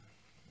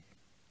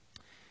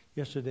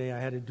Yesterday I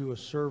had to do a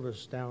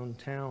service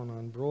downtown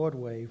on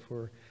Broadway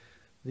for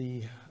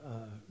the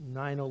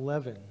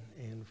 9/11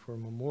 and for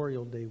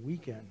Memorial Day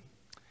weekend.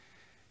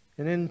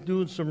 And in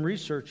doing some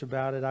research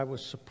about it, I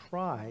was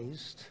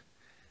surprised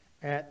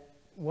at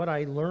what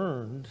I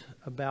learned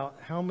about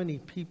how many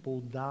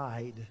people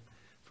died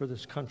for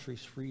this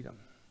country's freedom.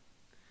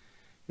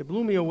 It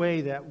blew me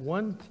away that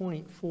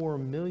 1.4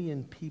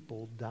 million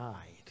people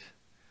died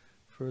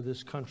for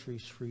this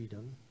country's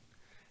freedom,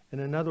 and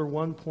another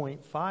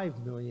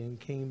 1.5 million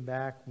came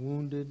back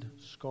wounded,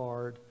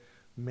 scarred,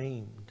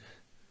 maimed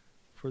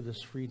for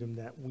this freedom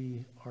that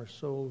we are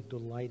so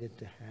delighted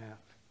to have.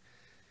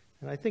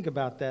 And I think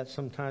about that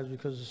sometimes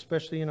because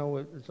especially,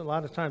 it's a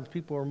lot of times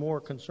people are more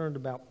concerned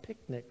about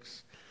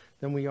picnics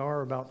than we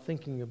are about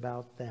thinking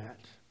about that.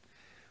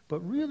 But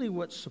really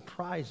what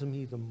surprised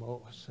me the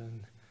most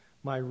in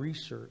my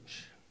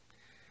research,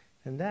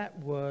 and that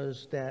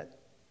was that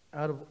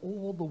out of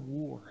all the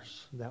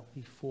wars that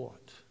we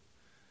fought,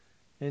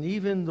 and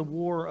even the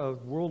war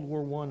of World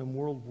War I and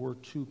World War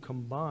II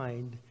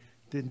combined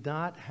did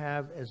not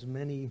have as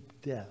many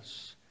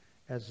deaths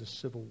as the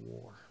Civil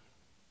War.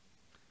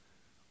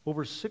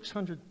 Over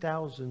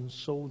 600,000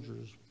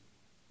 soldiers,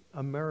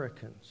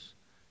 Americans,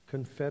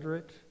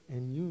 Confederate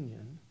and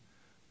Union,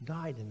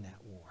 died in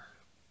that war.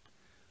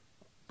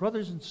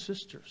 Brothers and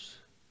sisters,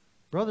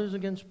 brothers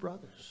against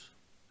brothers.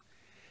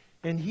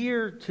 And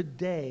here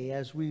today,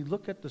 as we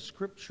look at the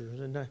scriptures,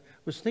 and I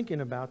was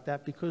thinking about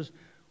that because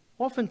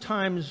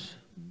oftentimes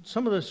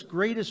some of the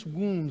greatest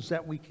wounds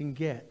that we can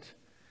get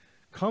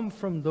come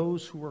from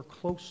those who are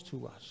close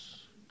to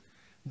us.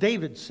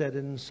 David said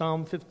in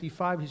Psalm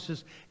 55, he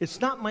says,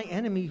 "It's not my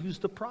enemy who's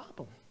the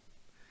problem.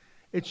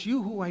 It's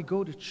you who I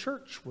go to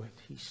church with,"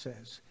 he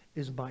says,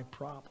 "is my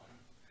problem."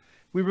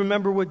 We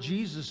remember what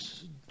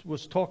Jesus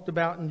was talked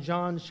about in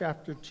John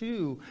chapter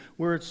 2,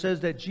 where it says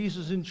that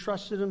Jesus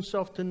entrusted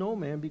himself to no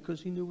man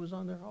because he knew what was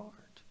on their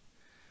heart.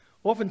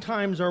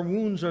 Oftentimes our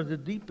wounds are the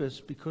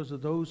deepest because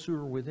of those who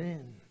are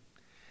within.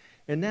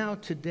 And now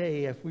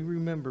today, if we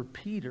remember,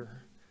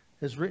 Peter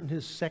has written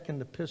his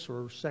second epistle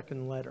or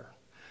second letter.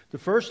 The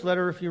first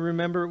letter, if you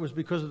remember, it was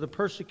because of the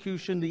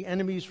persecution, the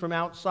enemies from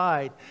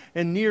outside,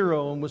 and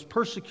Nero, and was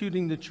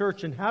persecuting the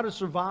church and how to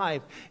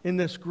survive in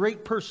this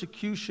great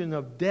persecution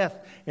of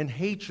death and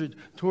hatred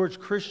towards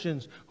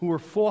Christians who were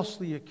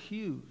falsely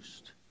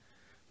accused.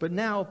 But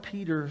now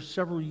Peter,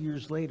 several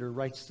years later,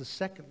 writes the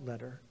second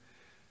letter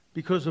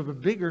because of a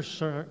bigger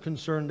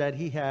concern that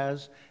he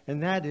has,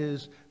 and that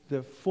is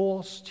the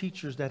false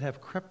teachers that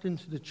have crept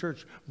into the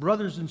church,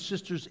 brothers and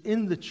sisters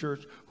in the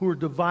church who are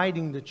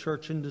dividing the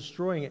church and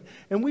destroying it.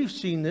 And we've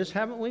seen this,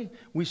 haven't we?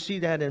 We see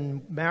that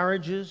in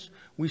marriages.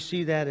 We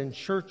see that in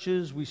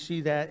churches. We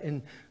see that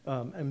in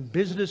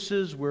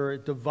businesses where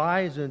it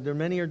divides, and there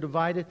many are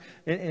divided,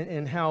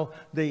 and how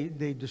they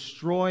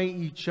destroy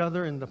each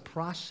other in the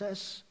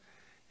process.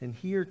 And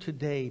here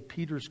today,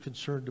 Peter's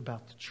concerned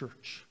about the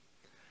church.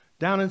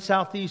 Down in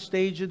Southeast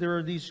Asia, there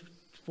are these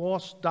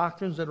false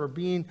doctrines that are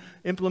being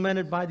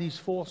implemented by these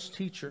false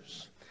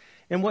teachers.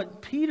 And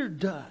what Peter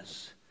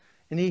does,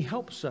 and he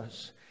helps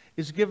us,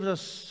 is give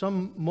us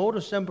some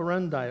modus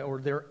operandi, or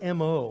their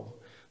MO,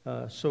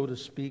 so to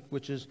speak,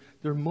 which is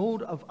their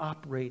mode of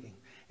operating.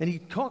 And he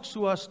talks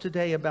to us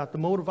today about the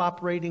mode of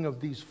operating of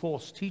these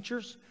false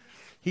teachers.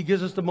 He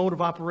gives us the mode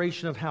of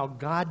operation of how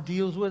God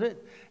deals with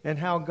it, and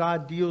how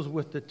God deals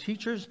with the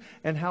teachers,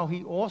 and how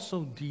he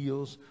also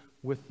deals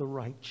with the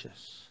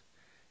righteous.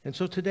 And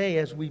so today,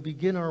 as we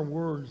begin our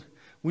word,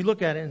 we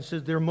look at it and it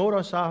says, their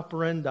modus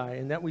operandi,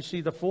 and that we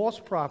see the false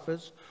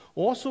prophets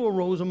also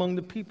arose among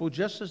the people,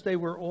 just as they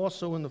were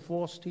also in the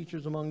false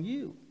teachers among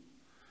you,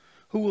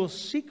 who will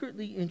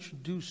secretly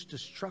introduce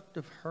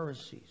destructive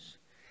heresies,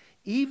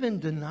 even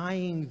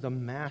denying the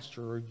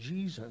Master, or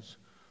Jesus,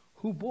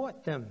 who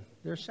bought them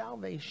their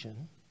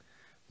salvation,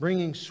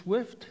 bringing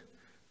swift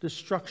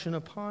destruction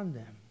upon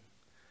them.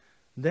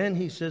 Then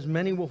he says,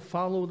 many will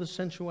follow the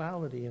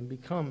sensuality and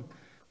become,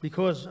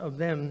 because of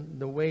them,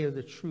 the way of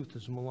the truth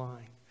is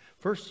maligned.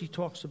 First, he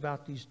talks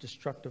about these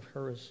destructive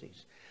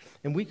heresies.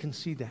 And we can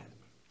see that.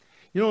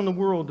 In the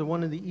world,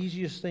 one of the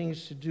easiest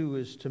things to do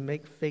is to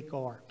make fake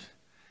art.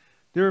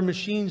 There are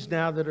machines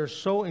now that are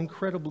so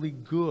incredibly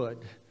good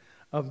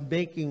of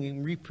making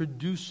and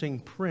reproducing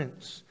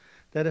prints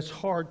that it's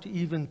hard to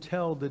even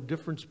tell the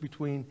difference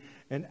between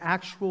an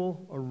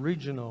actual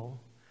original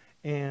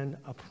and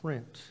a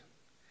print.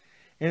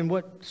 And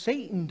what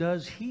Satan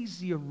does, he's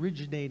the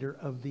originator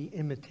of the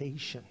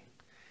imitation.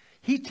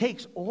 He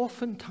takes,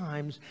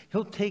 oftentimes,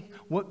 he'll take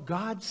what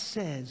God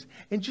says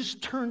and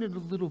just turn it a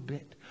little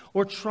bit,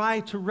 or try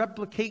to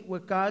replicate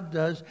what God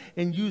does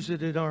and use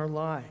it in our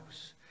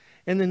lives.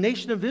 And the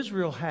nation of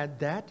Israel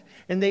had that,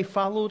 and they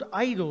followed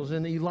idols,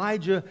 and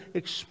Elijah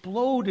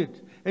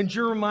exploded, and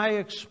Jeremiah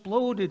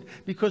exploded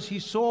because he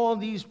saw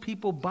these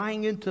people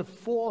buying into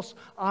false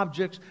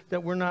objects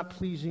that were not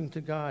pleasing to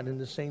God. And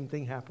the same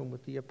thing happened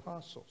with the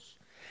apostles.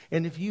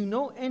 And if you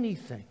know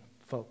anything,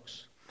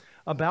 folks,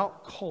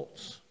 about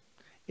cults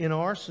in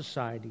our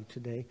society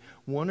today,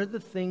 one of the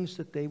things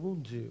that they will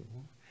do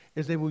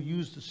is they will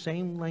use the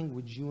same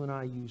language you and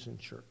I use in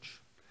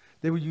church.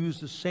 They will use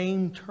the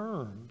same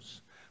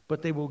terms,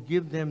 but they will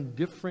give them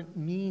different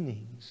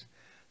meanings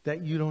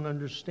that you don't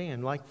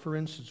understand. Like, for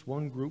instance,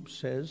 one group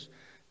says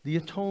the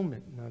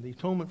atonement. Now, the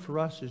atonement for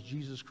us is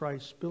Jesus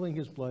Christ spilling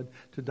his blood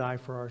to die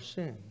for our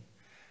sin.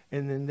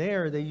 And then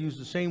there, they use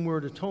the same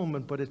word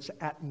atonement, but it's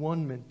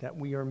at-one-ment, that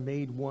we are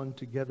made one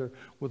together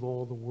with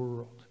all the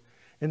world.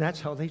 And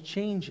that's how they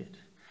change it.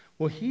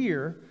 Well,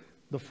 here,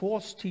 the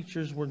false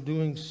teachers were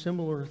doing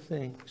similar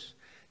things.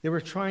 They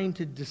were trying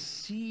to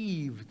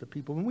deceive the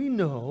people. And we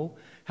know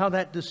how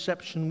that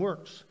deception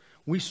works.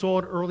 We saw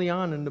it early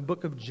on in the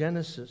book of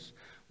Genesis,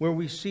 where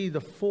we see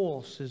the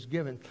false is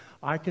given.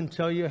 I can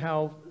tell you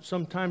how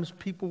sometimes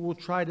people will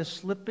try to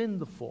slip in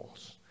the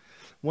false.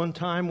 One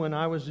time when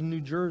I was in New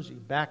Jersey,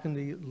 back in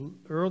the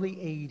early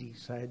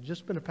 80s, I had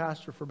just been a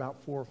pastor for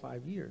about 4 or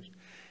 5 years.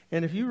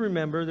 And if you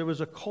remember, there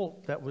was a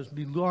cult that was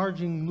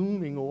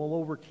looming all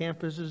over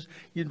campuses.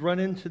 You'd run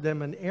into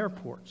them in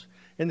airports,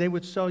 and they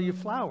would sell you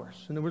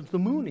flowers. And there was the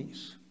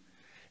Moonies.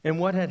 And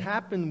what had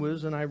happened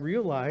was, and I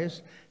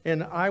realized,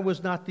 and I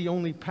was not the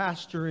only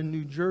pastor in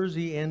New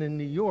Jersey and in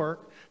New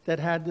York that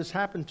had this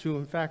happen to.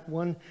 In fact,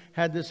 one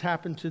had this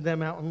happen to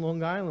them out in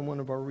Long Island,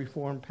 one of our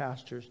Reformed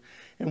pastors.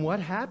 And what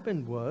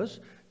happened was,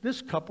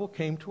 this couple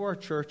came to our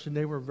church, and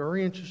they were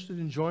very interested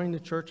in joining the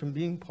church and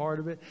being part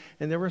of it.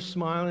 And they were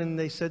smiling, and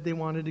they said they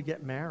wanted to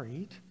get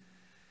married.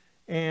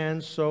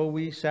 And so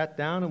we sat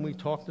down, and we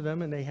talked to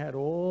them, and they had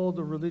all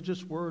the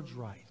religious words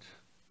right.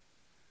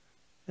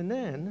 And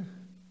then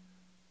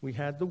we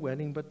had the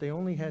wedding, but they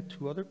only had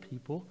 2 other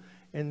people,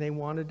 and they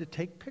wanted to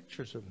take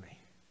pictures of me.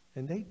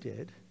 And they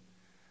did.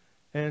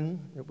 And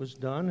it was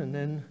done, and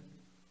then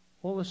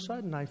all of a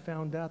sudden I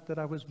found out that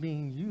I was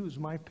being used.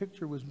 My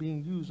picture was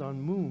being used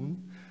on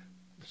Moon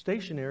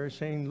Stationery,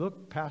 saying,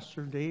 look,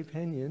 Pastor Dave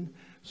Henyon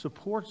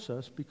supports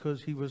us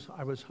because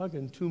I was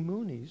hugging 2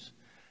 Moonies,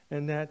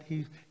 and that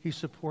he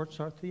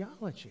supports our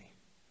theology.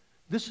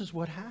 This is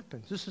what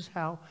happens. This is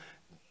how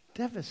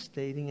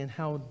devastating and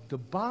how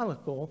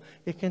diabolical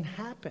it can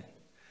happen.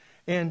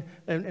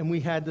 And we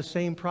had the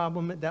same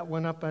problem that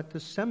went up at the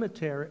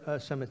seminary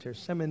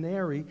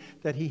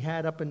that he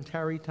had up in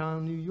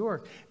Tarrytown, New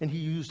York. And he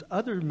used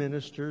other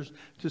ministers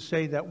to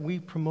say that we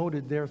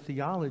promoted their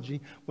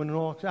theology, when in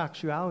all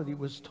actuality it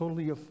was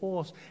totally a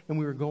false, and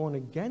we were going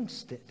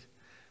against it.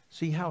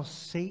 See how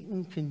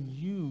Satan can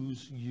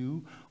use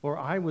you, or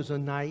I was a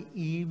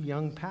naive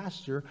young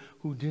pastor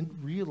who didn't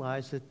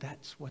realize that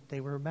that's what they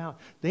were about.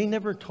 They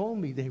never told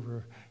me they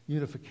were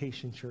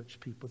Unification Church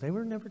people. They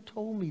were never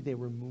told me they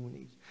were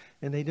Moonies.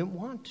 And they didn't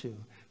want to,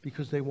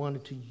 because they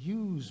wanted to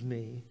use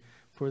me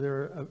for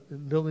their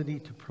ability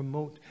to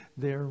promote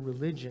their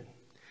religion.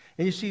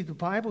 And you see, the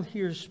Bible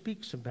here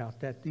speaks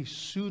about that, these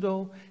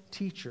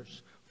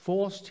pseudo-teachers,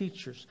 false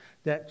teachers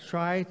that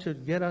try to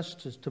get us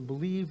to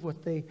believe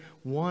what they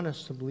want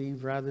us to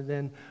believe, rather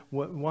than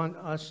want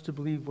us to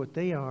believe what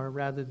they are,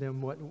 rather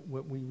than what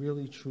we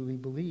really truly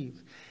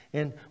believe.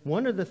 And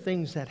one of the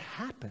things that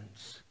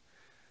happens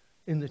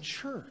in the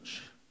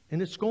church,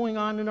 and it's going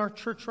on in our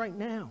church right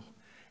now,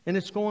 and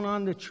it's going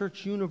on in the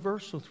church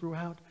universal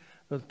throughout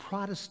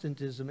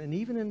Protestantism and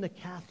even in the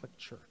Catholic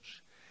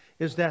Church,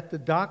 is that the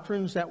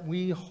doctrines that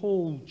we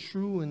hold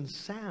true and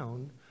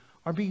sound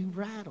are being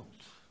rattled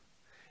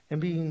and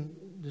being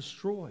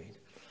destroyed.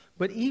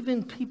 But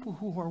even people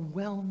who are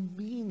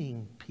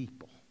well-meaning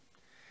people.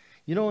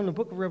 You know, in the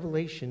book of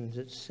Revelation,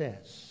 it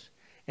says,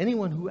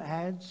 anyone who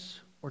adds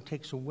or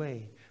takes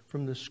away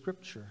from the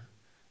Scripture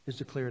is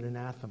declared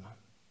anathema.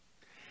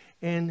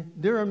 And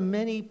there are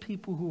many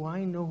people who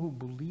I know who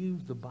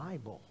believe the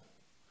Bible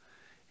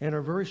and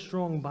are very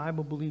strong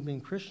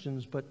Bible-believing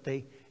Christians, but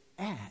they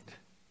add.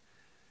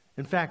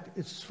 In fact,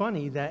 it's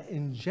funny that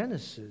in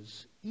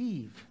Genesis,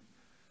 Eve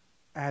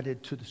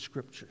added to the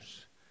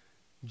Scriptures.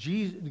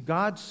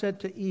 God said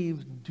to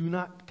Eve, do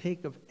not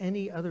take of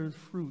any other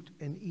fruit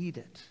and eat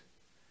it.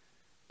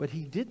 But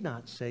he did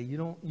not say,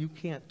 you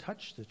can't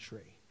touch the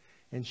tree.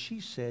 And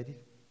she said,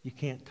 you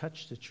can't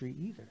touch the tree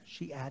either.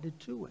 She added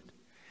to it.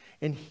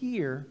 And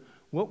here,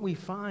 what we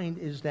find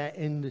is that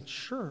in the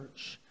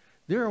church,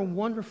 there are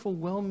wonderful,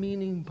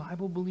 well-meaning,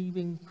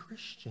 Bible-believing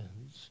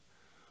Christians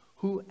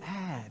who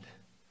add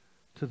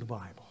to the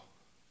Bible.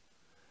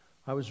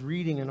 I was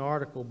reading an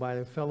article by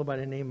a fellow by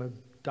the name of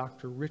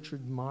Dr.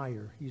 Richard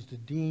Meyer. He's the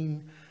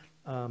dean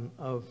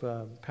of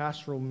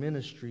pastoral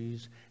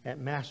ministries at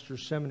Master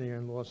Seminary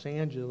in Los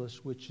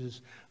Angeles, which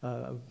is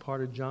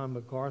part of John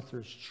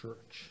MacArthur's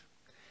church.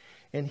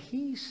 And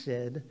he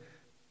said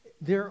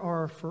there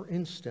are, for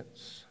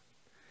instance,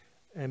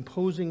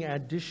 imposing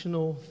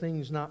additional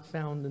things not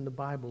found in the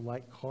Bible,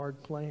 like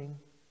card playing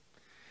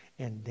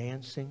and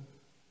dancing,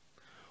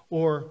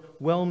 or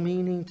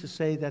well-meaning to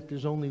say that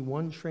there's only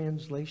one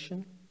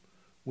translation,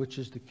 which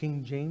is the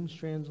King James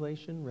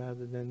translation,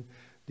 rather than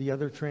the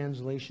other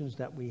translations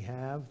that we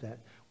have that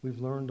we've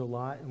learned a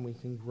lot and we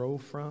can grow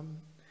from.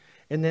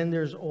 And then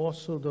there's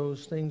also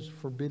those things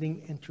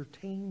forbidding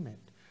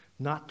entertainment,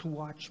 not to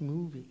watch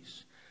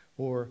movies,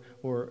 or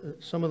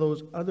some of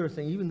those other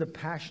things, even The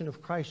Passion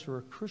of Christ or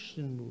a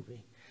Christian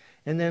movie.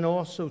 And then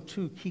also,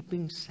 too,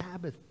 keeping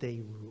Sabbath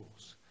day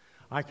rules.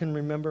 I can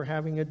remember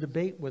having a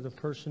debate with a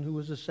person who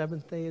was a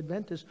Seventh-day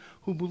Adventist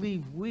who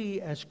believed we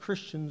as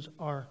Christians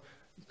are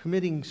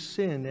committing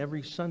sin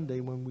every Sunday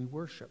when we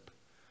worship,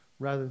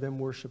 rather than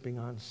worshiping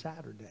on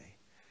Saturday.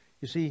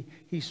 You see,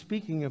 he's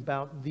speaking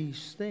about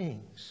these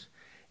things.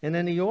 And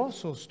then he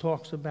also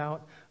talks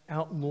about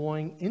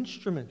outlawing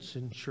instruments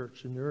in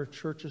church. And there are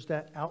churches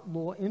that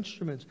outlaw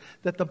instruments,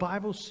 that the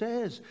Bible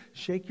says,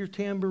 shake your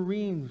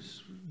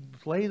tambourines,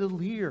 play the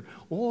lyre,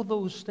 all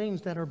those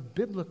things that are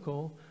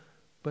biblical,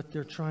 but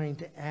they're trying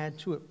to add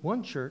to it.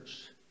 One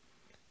church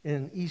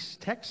in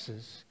East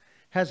Texas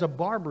has a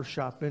barber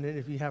shop in it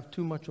if you have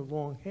too much of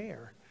long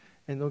hair,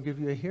 and they'll give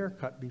you a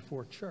haircut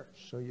before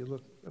church so you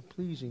look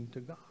pleasing to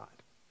God.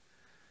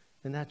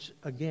 And that's,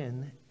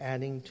 again,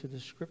 adding to the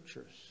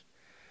scriptures.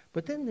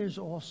 But then there's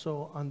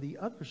also, on the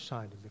other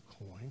side of the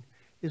coin,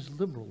 is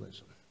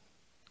liberalism.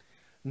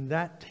 And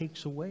that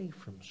takes away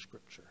from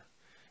Scripture.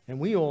 And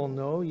we all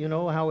know, you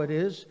know how it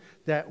is,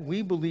 that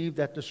we believe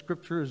that the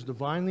Scripture is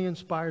divinely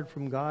inspired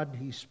from God.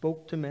 He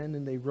spoke to men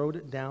and they wrote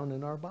it down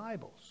in our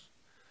Bibles.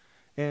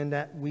 And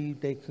that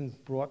they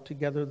brought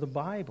together the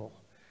Bible.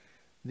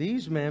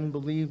 These men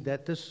believe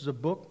that this is a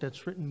book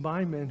that's written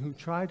by men who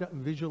try to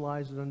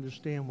visualize and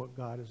understand what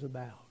God is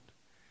about.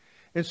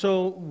 And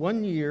so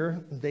one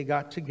year they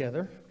got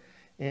together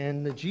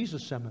in the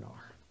Jesus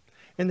Seminar.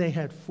 And they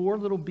had 4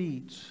 little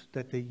beads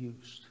that they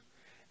used.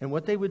 And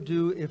what they would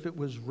do, if it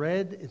was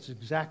red, it's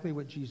exactly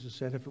what Jesus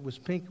said. If it was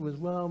pink, it was,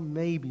 well,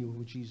 maybe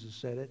what Jesus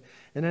said it.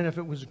 And then if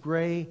it was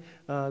gray,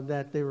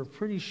 that they were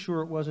pretty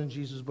sure it wasn't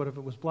Jesus. But if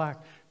it was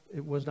black,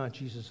 it was not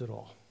Jesus at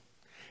all.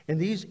 And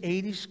these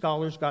 80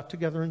 scholars got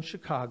together in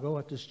Chicago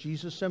at this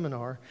Jesus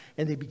Seminar,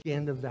 and they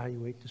began to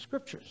evaluate the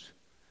Scriptures.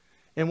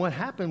 And what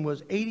happened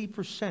was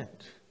 80%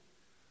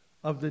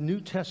 of the New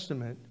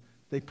Testament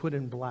they put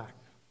in black,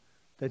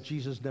 that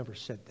Jesus never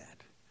said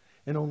that.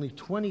 And only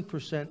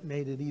 20%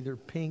 made it either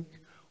pink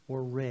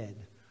or red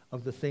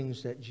of the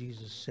things that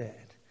Jesus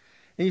said.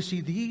 And you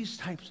see, these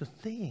types of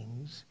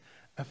things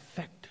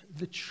affect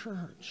the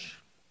church.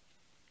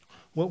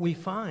 What we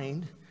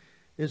find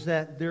is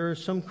that there are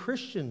some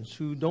Christians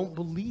who don't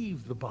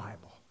believe the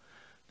Bible.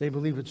 They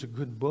believe it's a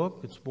good book.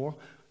 It's more.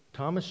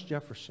 Thomas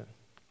Jefferson,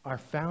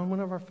 one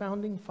of our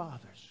founding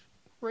fathers,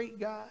 great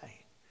guy.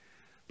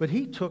 But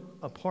he took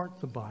apart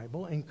the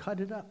Bible and cut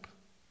it up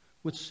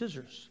with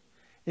scissors.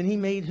 And he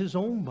made his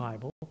own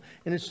Bible.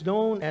 And it's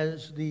known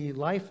as the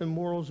Life and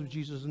Morals of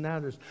Jesus and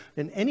Others.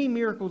 And any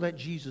miracle that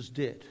Jesus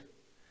did,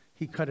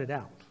 he cut it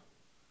out.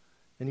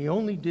 And he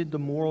only did the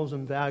morals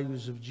and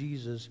values of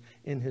Jesus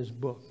in his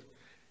book.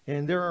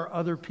 And there are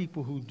other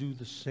people who do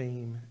the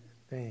same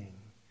thing.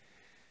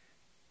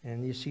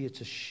 And you see,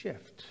 it's a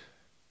shift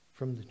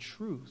from the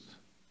truth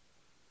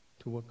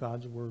to what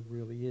God's Word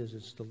really is.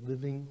 It's the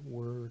living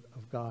Word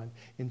of God,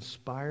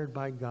 inspired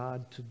by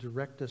God to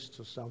direct us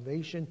to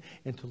salvation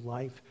and to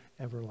life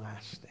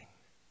everlasting.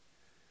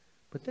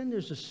 But then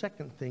there's a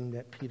second thing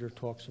that Peter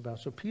talks about.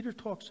 So Peter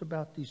talks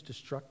about these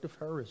destructive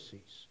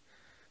heresies,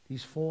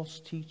 these false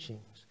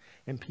teachings,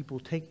 and people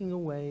taking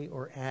away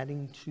or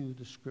adding to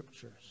the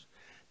Scriptures.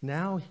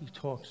 Now he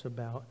talks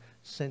about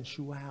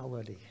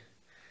sensuality.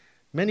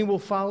 Many will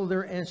follow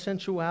their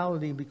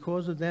sensuality.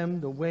 Because of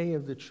them, the way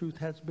of the truth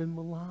has been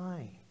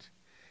maligned.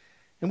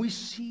 And we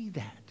see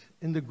that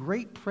in the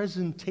great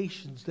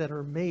presentations that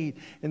are made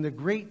and the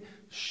great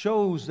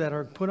shows that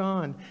are put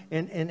on,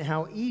 and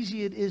how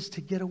easy it is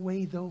to get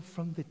away, though,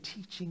 from the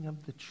teaching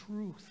of the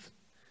truth.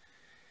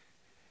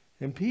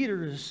 And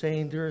Peter is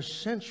saying they're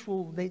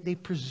sensual. They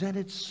present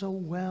it so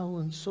well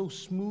and so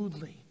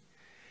smoothly.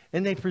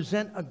 And they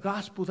present a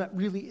gospel that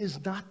really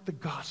is not the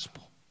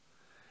gospel.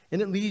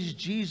 And it leaves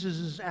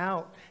Jesus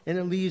out. And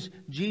it leaves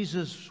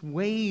Jesus'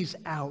 ways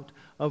out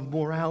of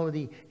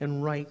morality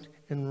and right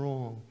and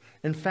wrong.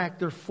 In fact,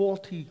 their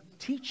faulty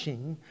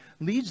teaching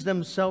leads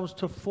themselves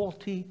to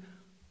faulty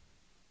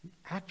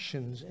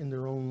actions in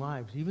their own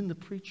lives. Even the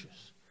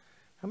preachers.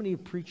 How many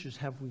preachers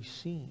have we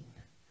seen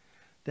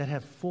that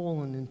have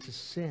fallen into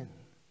sin?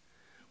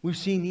 We've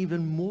seen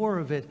even more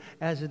of it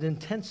as it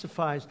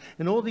intensifies.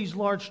 And all these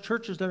large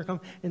churches that are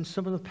coming, and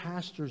some of the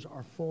pastors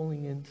are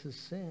falling into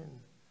sin.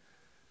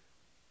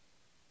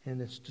 And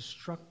it's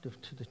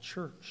destructive to the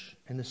church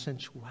and the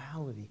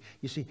sensuality.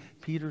 You see,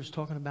 Peter's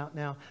talking about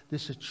now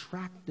this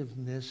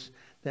attractiveness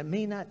that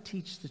may not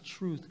teach the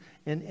truth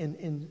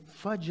and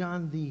fudge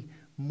on the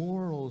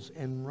morals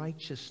and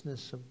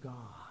righteousness of God.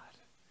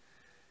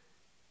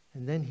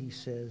 And then he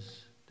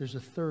says there's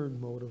a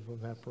third motive of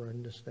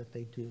operandus that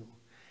they do.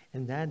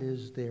 And that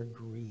is their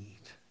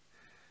greed.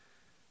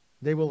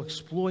 They will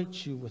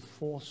exploit you with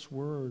false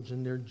words,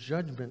 and their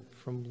judgment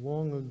from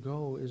long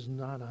ago is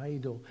not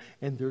idle,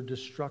 and their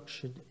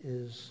destruction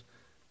is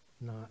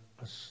not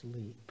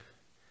asleep.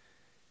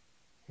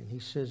 And he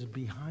says,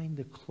 behind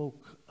the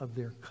cloak of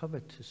their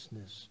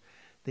covetousness,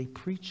 they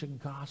preach a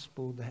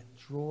gospel that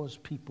draws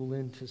people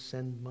in to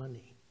send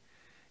money.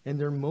 And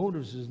their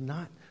motives is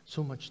not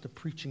so much the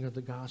preaching of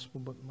the gospel,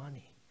 but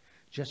money.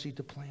 Jesse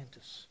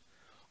Duplantis.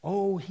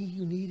 Oh,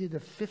 he needed a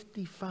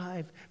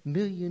 $55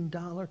 million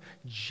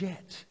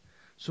jet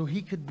so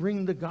he could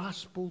bring the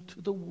gospel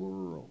to the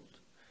world.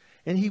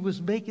 And he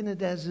was making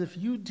it as if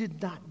you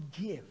did not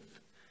give,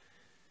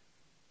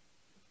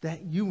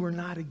 that you were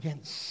not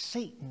against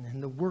Satan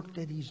and the work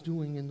that he's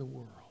doing in the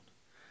world.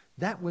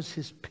 That was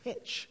his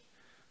pitch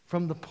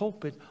from the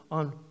pulpit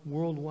on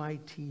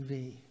worldwide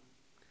TV.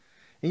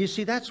 And you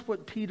see, that's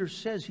what Peter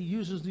says. He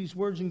uses these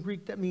words in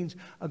Greek that means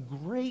a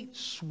great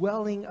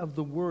swelling of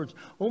the words.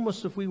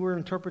 Almost, if we were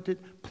interpreted,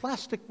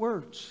 plastic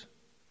words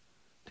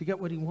to get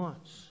what he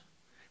wants.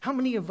 How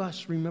many of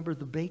us remember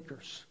the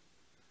bakers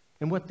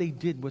and what they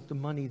did with the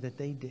money that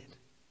they did?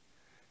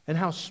 And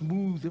how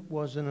smooth it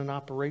was in an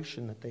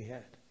operation that they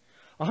had.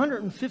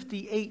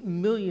 158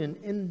 million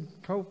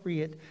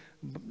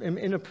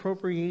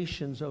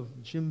inappropriations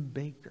of Jim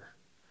Baker.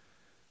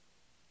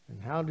 And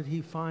how did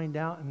he find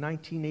out in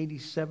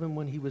 1987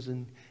 when he was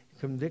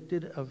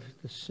convicted of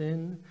the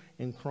sin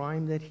and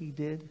crime that he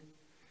did?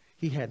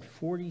 He had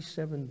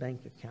 47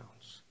 bank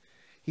accounts.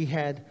 He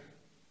had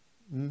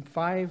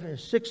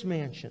 6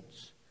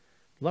 mansions,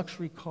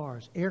 luxury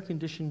cars,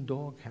 air-conditioned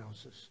dog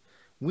houses.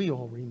 We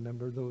all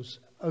remember those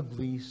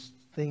ugly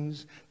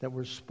things that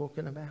were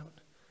spoken about.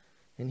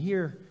 And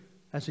here,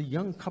 as a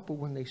young couple,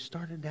 when they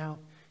started out,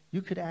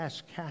 you could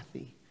ask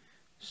Kathy,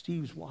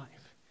 Steve's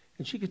wife,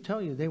 and she could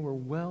tell you they were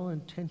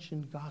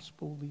well-intentioned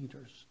gospel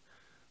leaders.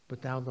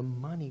 But now the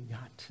money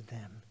got to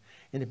them.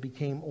 And it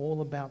became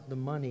all about the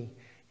money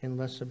and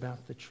less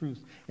about the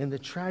truth. And the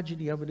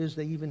tragedy of it is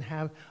they even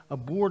have a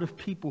board of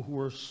people who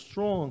are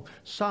strong,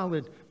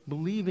 solid,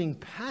 believing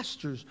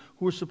pastors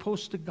who are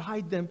supposed to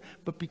guide them.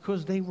 But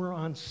because they were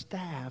on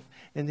staff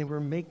and they were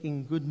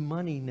making good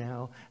money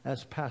now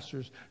as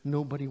pastors,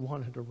 nobody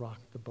wanted to rock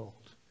the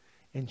boat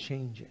and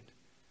change it.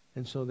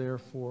 And so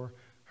therefore,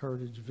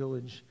 Heritage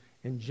Village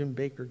and Jim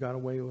Baker got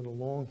away with a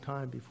long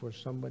time before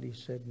somebody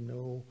said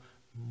no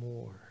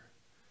more.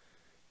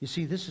 You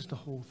see, this is the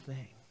whole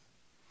thing.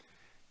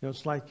 You know,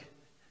 it's like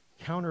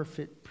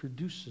counterfeit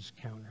produces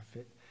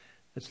counterfeit.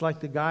 It's like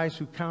the guys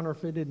who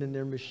counterfeited and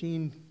their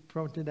machine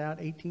printed out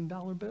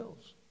 $18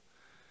 bills.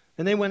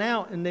 And they went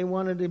out and they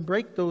wanted to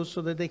break those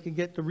so that they could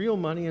get the real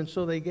money. And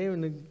so they gave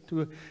them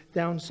to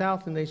down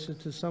south, and they said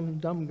to some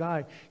dumb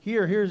guy,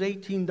 here's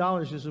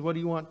 $18. He said, what do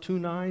you want, 2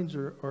 9s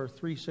or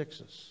 3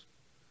 6s?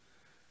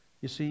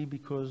 You see,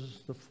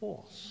 because the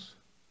false.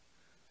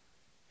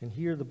 And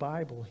here the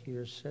Bible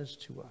here says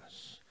to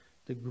us,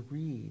 the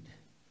greed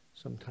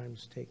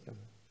sometimes take them.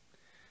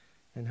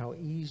 And how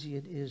easy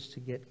it is to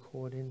get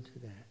caught into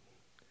that.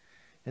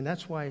 And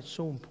that's why it's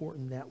so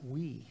important that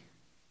we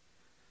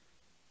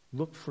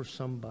look for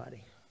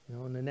somebody. You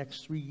know, in the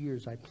next 3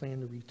 years, I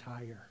plan to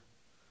retire.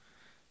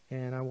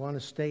 And I want to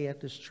stay at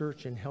this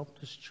church and help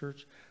this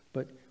church.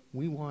 But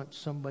we want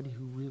somebody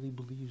who really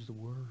believes the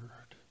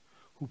Word,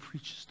 who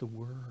preaches the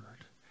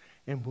Word,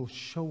 and will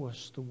show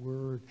us the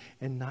Word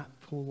and not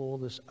pull all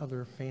this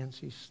other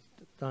fancy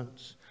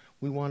stunts.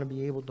 We want to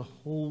be able to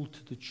hold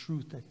to the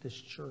truth at this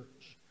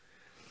church.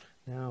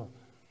 Now,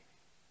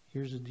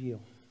 here's the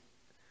deal.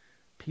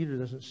 Peter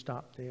doesn't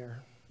stop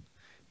there.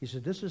 He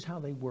said, this is how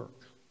they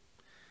work.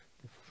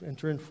 They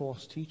enter in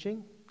false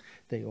teaching.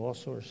 They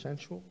also are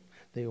sensual.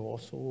 They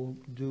also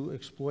do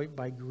exploit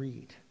by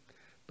greed.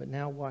 But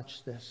now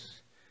watch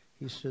this.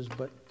 He says,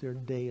 but their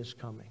day is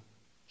coming.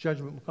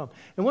 Judgment will come.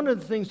 And one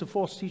of the things the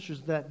false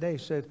teachers that day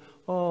said,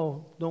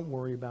 oh, don't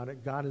worry about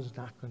it. God is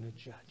not going to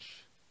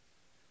judge.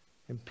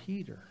 And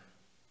Peter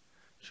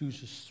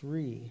chooses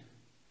 3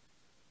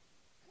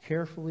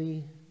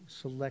 carefully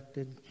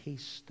selected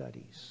case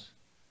studies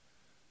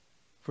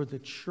for the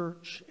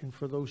church and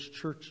for those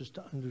churches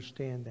to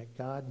understand that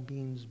God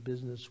means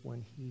business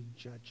when he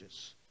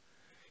judges.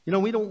 You know,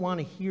 we don't want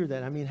to hear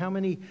that. I mean, how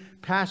many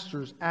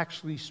pastors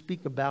actually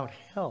speak about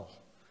hell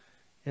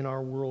in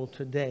our world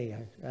today?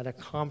 At a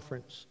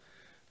conference,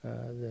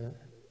 the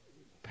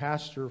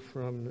pastor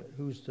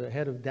who's the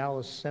head of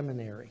Dallas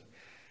Seminary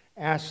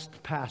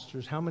asked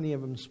pastors how many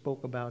of them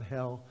spoke about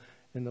hell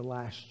in the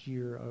last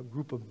year. A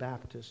group of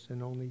Baptists,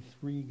 and only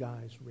 3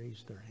 guys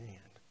raised their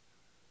hand.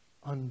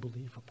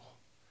 Unbelievable.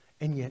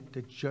 And yet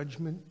the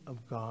judgment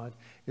of God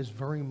is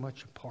very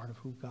much a part of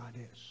who God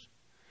is.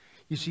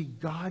 You see,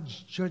 God's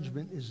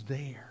judgment is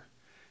there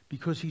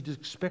because he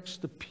expects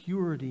the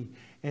purity,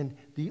 and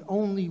the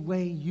only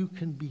way you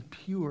can be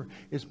pure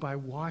is by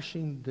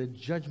washing the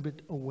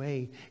judgment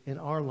away in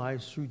our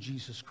lives through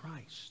Jesus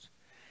Christ.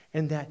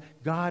 And that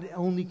God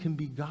only can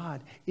be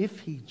God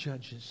if he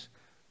judges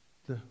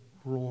the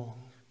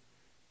wrong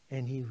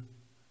and he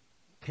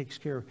takes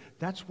care of it.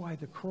 That's why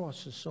the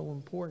cross is so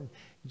important.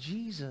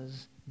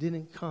 Jesus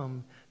didn't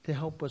come to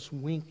help us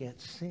wink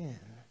at sin.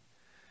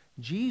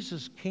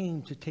 Jesus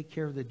came to take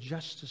care of the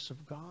justice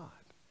of God.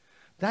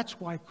 That's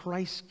why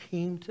Christ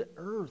came to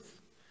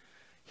earth.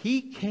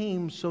 He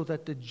came so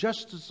that the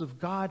justice of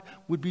God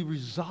would be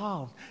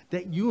resolved,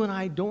 that you and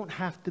I don't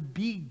have to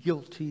be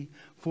guilty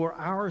for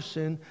our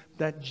sin,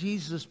 that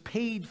Jesus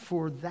paid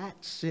for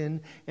that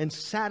sin and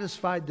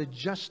satisfied the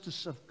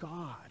justice of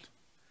God,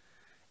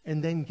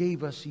 and then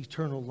gave us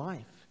eternal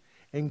life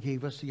and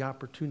gave us the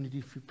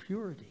opportunity for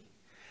purity.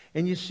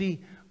 And you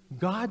see,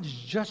 God's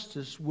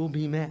justice will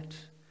be met.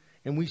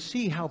 And we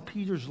see how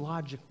Peter's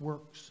logic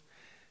works.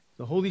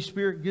 The Holy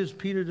Spirit gives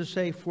Peter to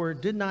say, "For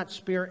it did not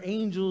spare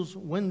angels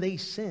when they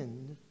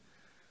sinned,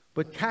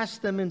 but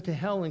cast them into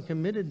hell and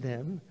committed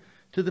them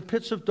to the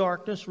pits of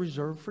darkness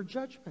reserved for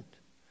judgment."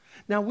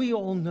 Now we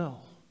all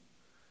know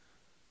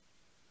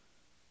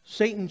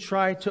Satan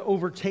tried to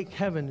overtake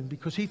heaven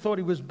because he thought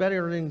he was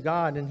better than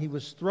God, and he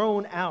was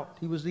thrown out.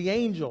 He was the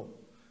angel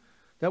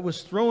that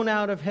was thrown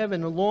out of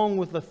heaven along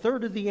with a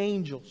third of the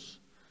angels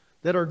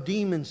that are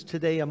demons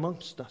today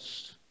amongst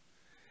us.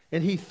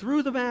 And he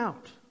threw them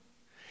out.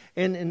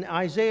 And in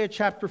Isaiah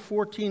chapter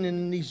 14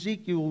 and in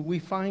Ezekiel, we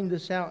find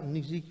this out in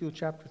Ezekiel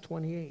chapter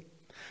 28.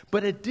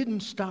 But it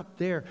didn't stop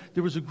there.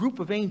 There was a group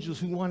of angels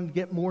who wanted to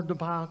get more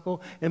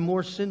diabolical and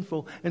more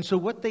sinful. And so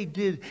what they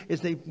did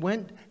is they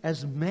went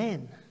as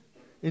men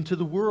into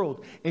the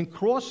world and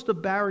crossed the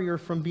barrier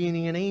from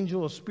being an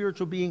angel, a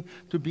spiritual being,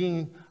 to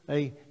being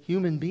a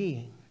human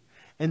being.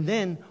 And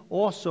then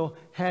also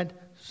had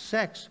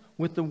sex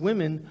with the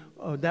women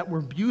that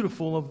were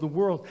beautiful of the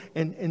world.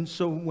 And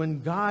so when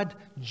God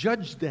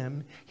judged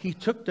them, he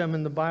took them,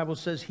 and the Bible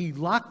says he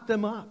locked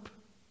them up.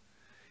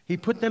 He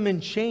put them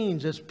in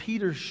chains, as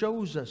Peter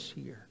shows us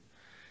here.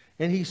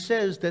 And he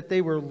says that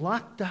they were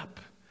locked up,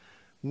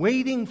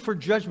 waiting for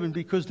judgment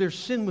because their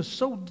sin was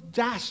so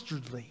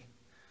dastardly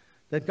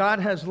that God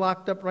has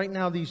locked up right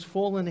now these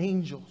fallen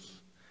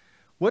angels.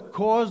 What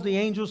caused the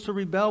angels to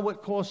rebel,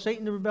 what caused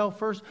Satan to rebel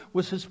first,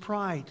 was his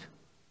pride.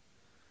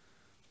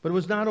 But it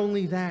was not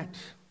only that.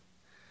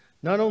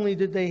 Not only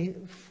did they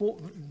fall,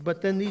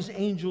 but then these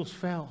angels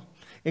fell.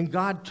 And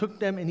God took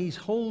them and he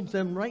holds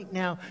them right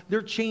now.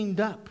 They're chained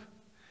up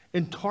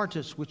in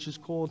Tartarus, which is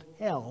called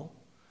hell,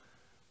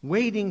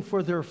 waiting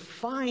for their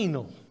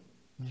final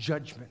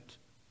judgment.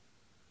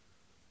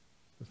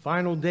 The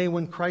final day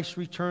when Christ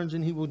returns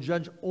and he will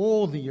judge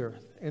all the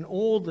earth and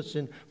all the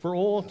sin for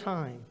all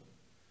time.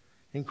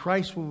 And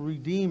Christ will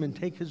redeem and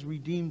take his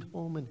redeemed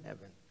home in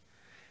heaven.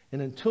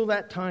 And until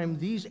that time,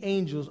 these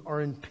angels are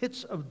in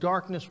pits of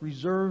darkness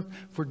reserved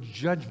for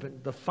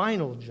judgment, the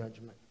final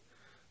judgment.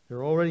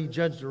 They're already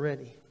judged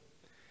already.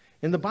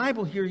 In the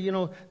Bible here,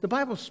 the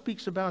Bible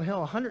speaks about hell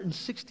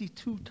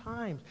 162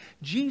 times.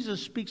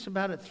 Jesus speaks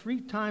about it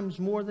 3 times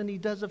more than he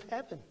does of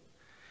heaven.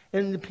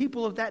 And the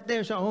people of that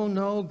day say, "Oh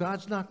no,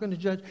 God's not going to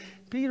judge."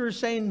 Peter is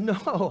saying,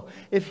 no,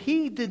 if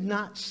he did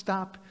not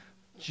stop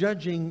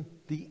judging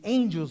the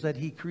angels that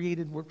he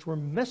created, which were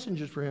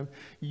messengers for him,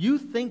 you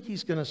think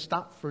he's going to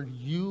stop for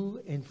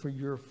you and for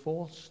your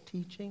false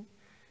teaching?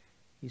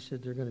 He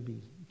said they're going to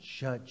be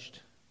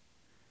judged.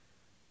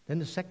 Then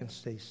the second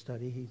case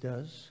study he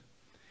does,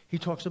 he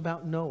talks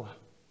about Noah.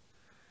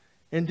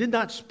 "And did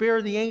not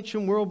spare the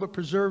ancient world, but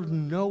preserved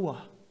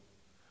Noah,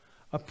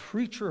 a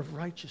preacher of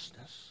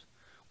righteousness,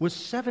 with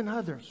 7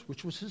 others,"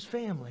 which was his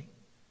family,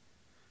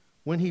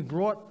 "when he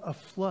brought a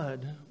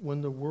flood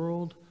when the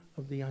world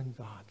of the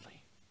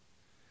ungodly."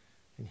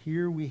 And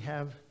here we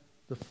have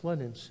the flood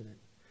incident,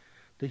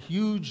 the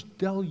huge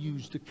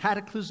deluge, the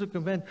cataclysmic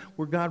event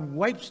where God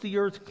wipes the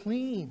earth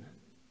clean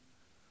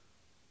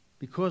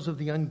because of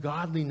the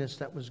ungodliness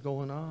that was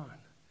going on.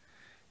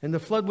 And the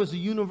flood was a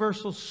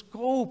universal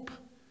scope.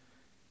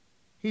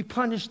 He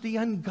punished the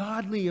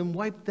ungodly and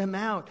wiped them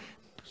out.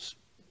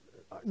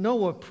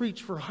 Noah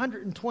preached for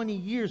 120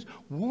 years,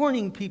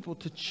 warning people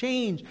to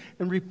change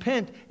and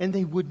repent, and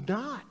they would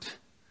not.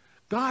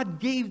 God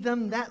gave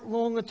them that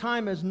long a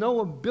time as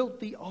Noah built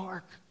the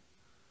ark.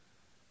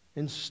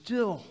 And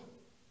still,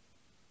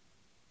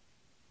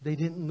 they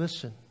didn't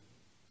listen.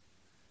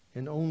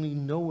 And only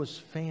Noah's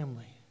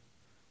family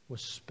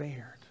was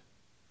spared.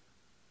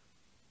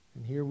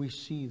 And here we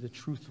see the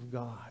truth of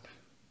God.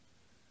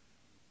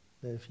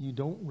 That if you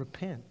don't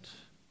repent,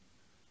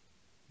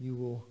 you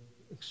will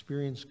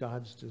experience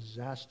God's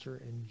disaster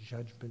and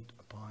judgment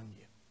upon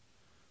you.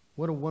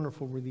 What a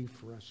wonderful relief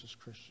for us as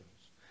Christians.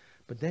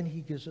 But then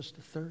he gives us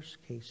the third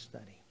case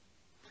study.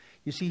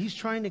 You see, he's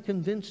trying to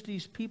convince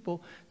these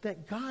people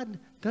that God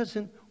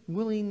doesn't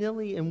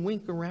willy-nilly and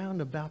wink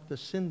around about the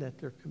sin that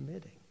they're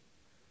committing.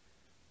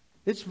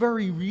 It's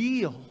very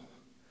real.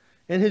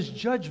 And his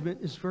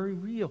judgment is very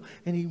real.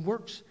 And he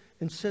works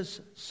and says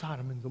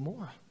Sodom and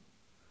Gomorrah.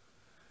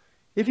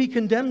 If he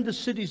condemned the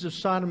cities of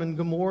Sodom and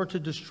Gomorrah to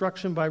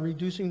destruction by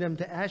reducing them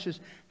to ashes,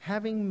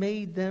 having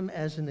made them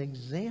as an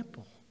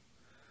example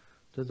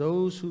to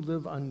those who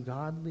live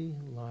ungodly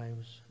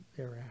lives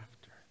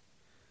thereafter.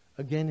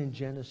 Again in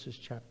Genesis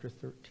chapter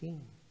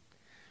 13.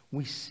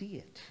 We see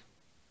it.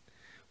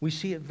 We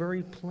see it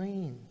very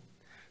plain.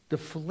 The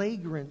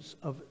flagrance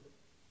of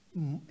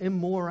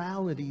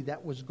immorality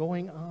that was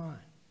going on.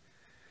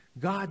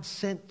 God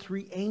sent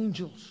 3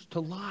 angels to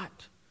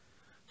Lot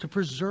to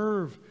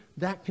preserve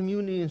that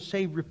community and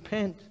say,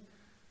 repent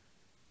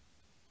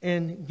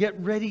and get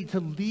ready to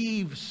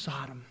leave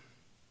Sodom.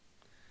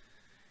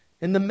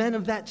 And the men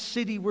of that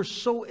city were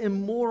so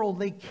immoral,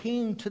 they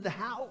came to the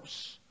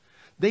house.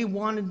 They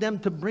wanted them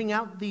to bring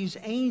out these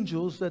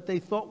angels that they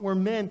thought were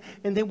men,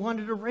 and they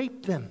wanted to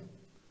rape them.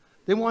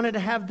 They wanted to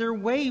have their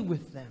way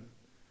with them.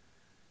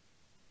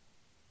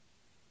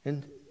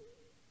 And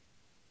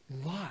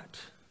Lot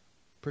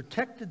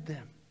protected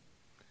them.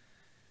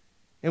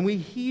 And we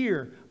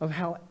hear of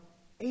how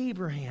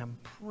Abraham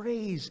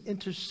prays,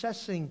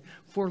 intercessing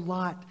for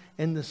Lot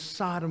and the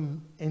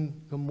Sodom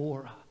and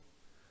Gomorrah.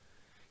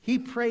 He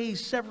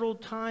prays several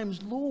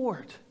times,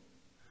 Lord,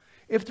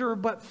 if there are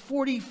but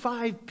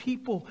 45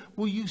 people,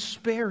 will you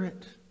spare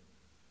it?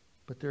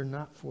 But there are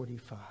not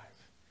 45.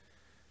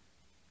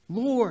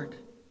 Lord,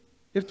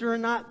 if there are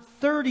not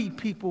 30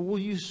 people, will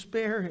you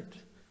spare it?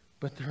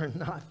 But there are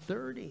not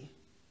 30.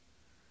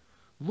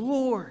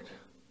 Lord,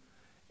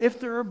 if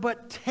there are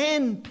but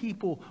 10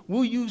 people,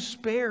 will you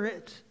spare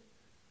it?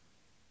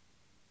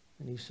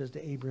 And he says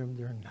to Abraham,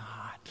 they're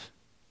not.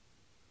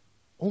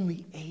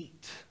 Only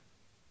 8.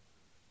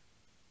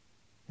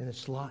 And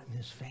it's Lot and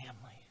his family.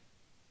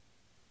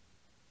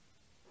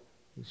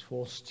 These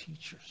false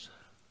teachers.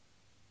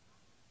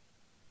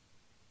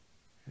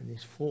 And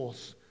these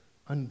false,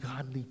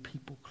 ungodly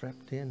people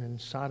crept in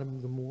Sodom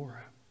and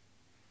Gomorrah.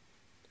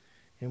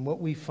 And what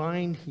we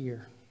find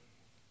here,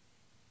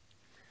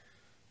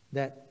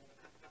 that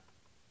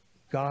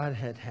God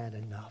had had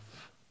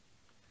enough.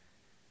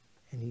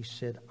 And he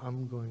said,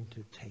 I'm going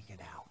to take it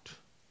out.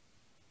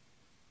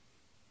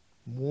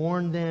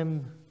 Warn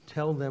them,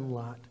 tell them,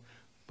 Lot,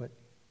 but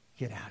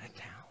get out of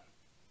town.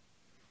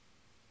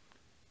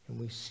 And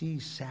we see,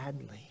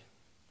 sadly,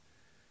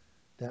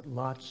 that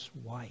Lot's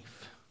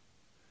wife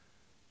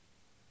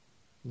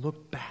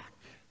looked back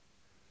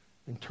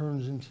and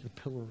turns into the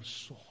pillar of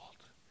salt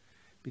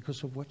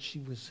because of what she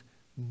was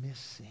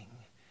missing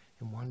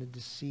and wanted to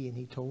see. And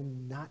he told her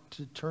not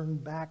to turn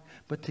back,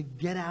 but to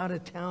get out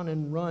of town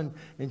and run.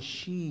 And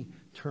she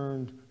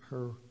turned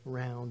her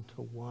around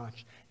to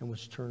watch and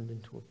was turned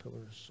into a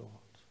pillar of salt.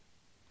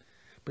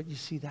 But you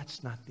see,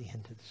 that's not the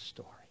end of the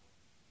story.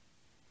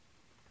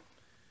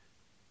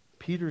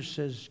 Peter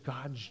says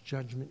God's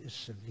judgment is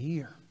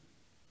severe.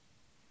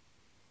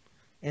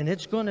 And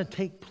it's going to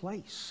take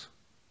place.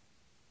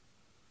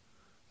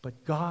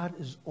 But God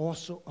is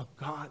also a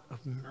God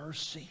of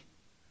mercy,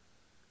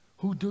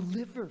 who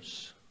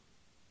delivers,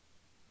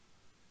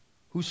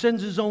 who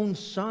sends his own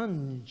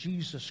Son,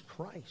 Jesus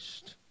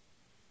Christ,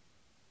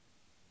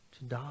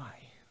 to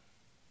die.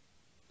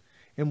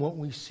 And what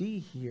we see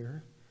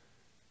here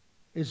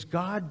is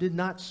God did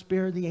not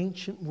spare the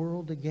ancient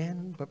world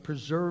again, but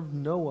preserved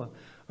Noah,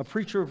 a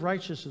preacher of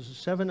righteousness, and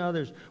 7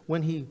 others,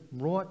 when he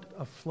brought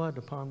a flood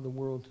upon the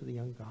world to the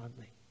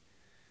ungodly.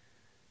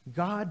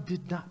 God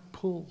did not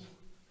pull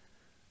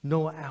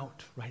Noah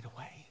out right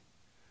away.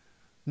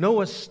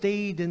 Noah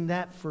stayed in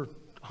that for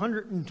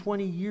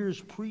 120 years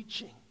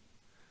preaching.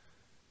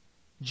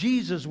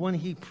 Jesus, when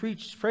he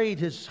prayed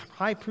his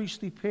high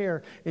priestly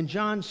prayer in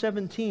John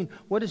 17,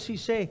 what does he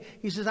say?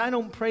 He says, I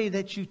don't pray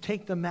that you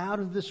take them out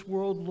of this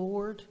world,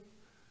 Lord.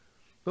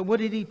 But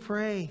what did he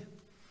pray?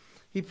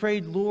 He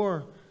prayed,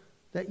 Lord,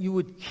 that you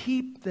would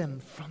keep them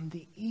from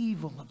the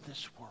evil of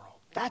this world.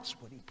 That's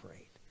what he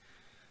prayed.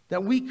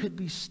 That we could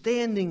be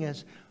standing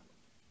as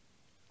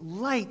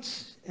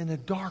lights in a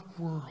dark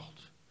world.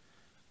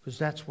 Because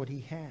that's what he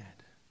had.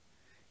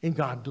 And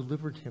God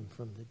delivered him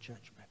from the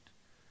judgment.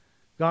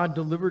 God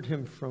delivered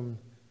him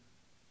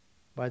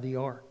by the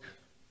ark.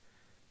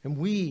 And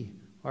we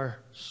are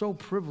so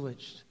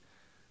privileged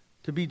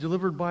to be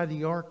delivered by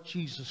the ark,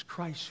 Jesus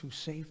Christ, who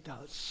saved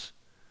us.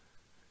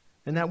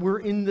 And that we're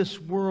in this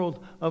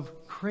world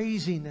of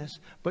craziness,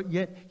 but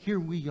yet here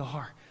we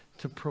are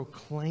to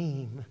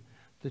proclaim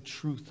the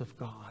truth of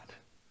God.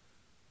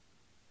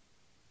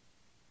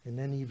 And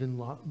then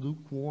even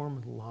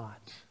lukewarm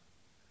Lot.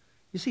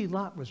 You see,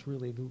 Lot was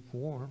really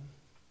lukewarm.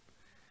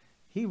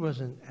 He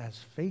wasn't as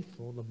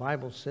faithful. The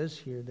Bible says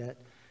here that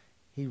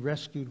he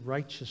rescued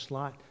righteous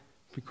Lot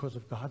because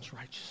of God's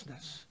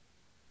righteousness.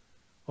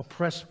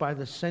 Oppressed by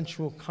the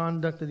sensual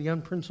conduct of the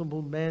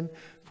unprincipled men,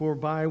 for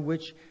by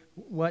which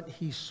what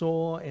he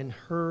saw and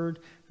heard,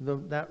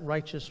 that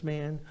righteous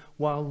man,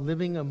 while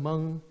living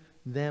among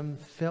them,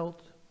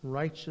 felt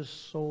righteous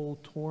soul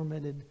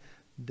tormented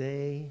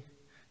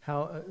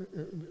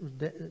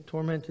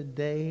tormented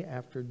day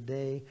after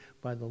day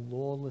by the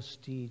lawless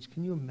deeds.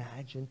 Can you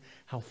imagine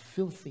how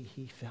filthy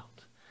he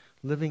felt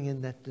living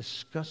in that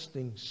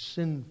disgusting,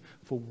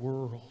 sinful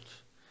world?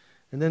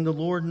 And then the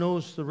Lord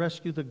knows to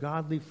rescue the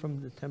godly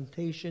from the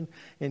temptation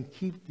and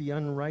keep the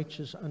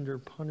unrighteous under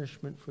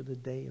punishment for the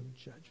day of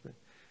judgment.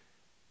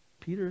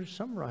 Peter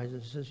summarizes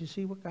and says, you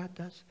see what God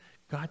does?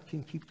 God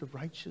can keep the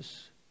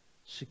righteous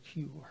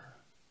secure.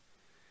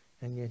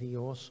 And yet he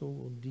also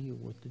will deal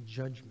with the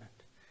judgment.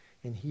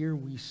 And here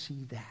we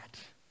see that.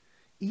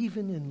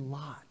 Even in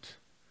Lot,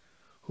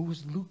 who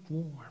was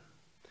lukewarm.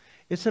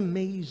 It's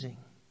amazing.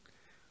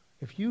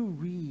 If you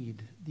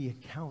read the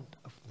account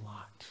of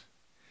Lot,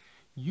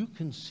 you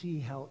can see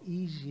how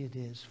easy it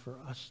is for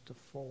us to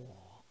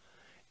fall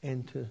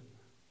and to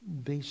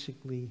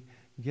basically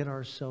get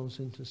ourselves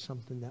into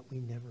something that we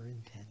never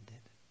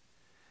intended.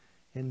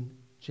 In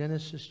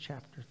Genesis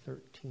chapter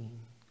 13,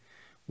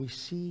 we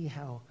see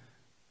how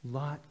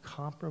Lot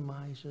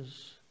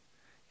compromises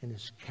and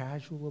is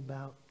casual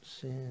about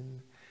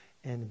sin,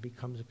 and it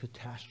becomes a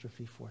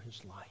catastrophe for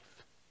his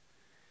life.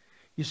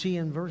 You see,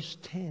 in verse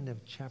 10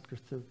 of chapter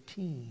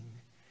 13,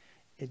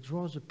 it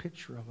draws a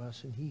picture of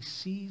us, and he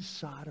sees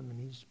Sodom, and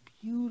he's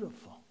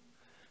beautiful.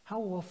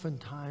 How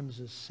oftentimes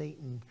does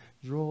Satan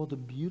draw the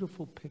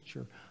beautiful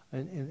picture,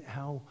 and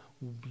how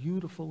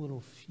beautiful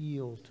it'll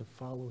feel to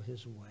follow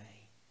his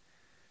way?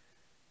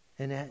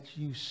 And as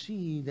you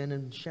see, then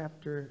in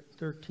chapter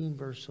 13,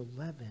 verse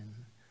 11,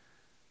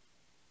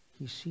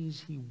 he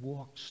sees he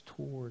walks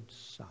towards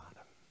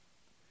Sodom.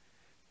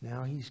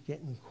 Now he's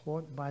getting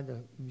caught by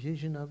the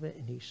vision of it,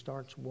 and he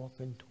starts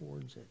walking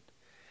towards it.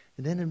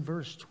 And then in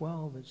verse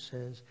 12 it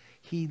says,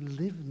 he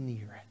lived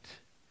near it.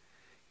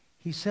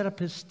 He set up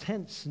his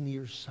tents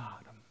near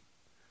Sodom.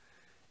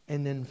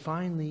 And then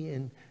finally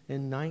in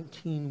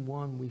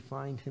 19:1 we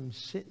find him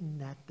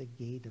sitting at the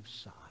gate of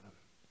Sodom.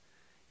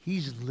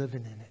 He's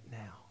living in it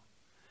now.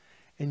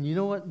 And you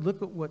know what?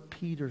 Look at what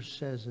Peter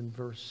says in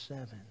verse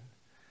 7.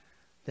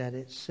 That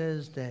it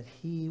says that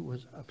he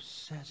was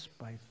obsessed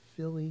by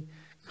filthy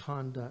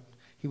conduct.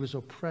 He was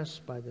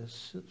oppressed by the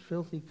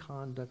filthy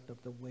conduct of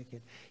the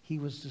wicked. He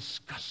was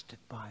disgusted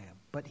by him,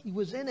 but he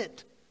was in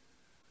it.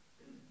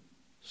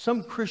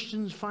 Some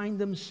Christians find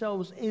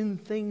themselves in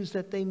things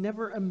that they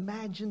never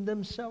imagined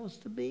themselves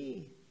to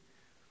be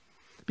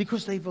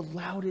because they've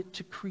allowed it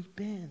to creep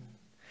in.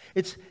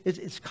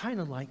 It's kind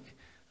of like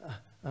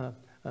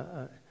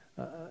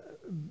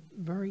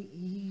very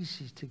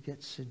easy to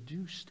get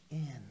seduced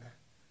in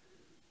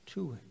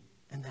to it,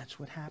 and that's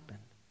what happened.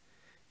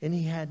 And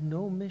he had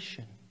no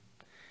mission.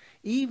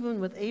 Even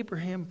with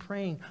Abraham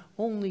praying,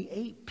 only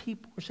 8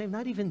 people were saved,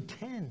 not even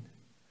 10,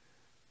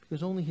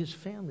 because only his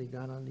family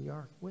got on the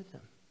ark with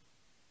him.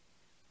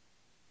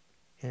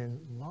 And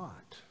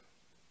Lot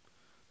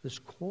was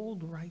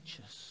called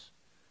righteous,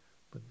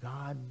 but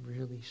God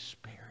really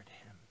spared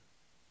him.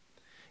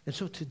 And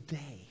so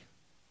today,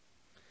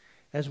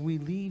 as we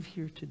leave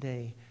here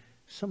today,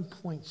 some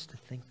points to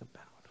think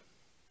about.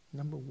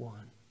 Number 1,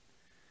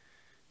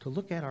 to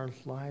look at our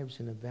lives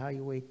and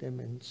evaluate them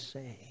and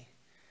say,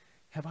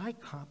 have I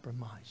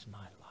compromised my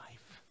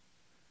life?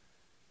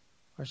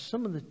 Are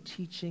some of the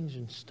teachings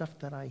and stuff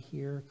that I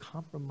hear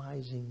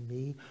compromising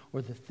me,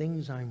 or the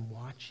things I'm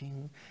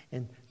watching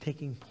and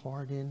taking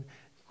part in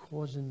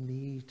causing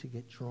me to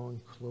get drawn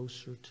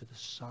closer to the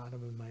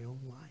Sodom in my own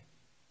life?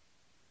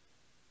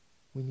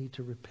 We need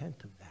to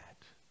repent of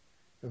that.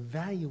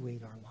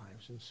 Evaluate our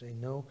lives and say,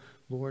 no,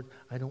 Lord,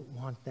 I don't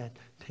want that.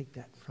 Take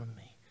that from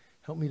me.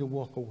 Help me to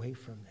walk away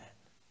from that.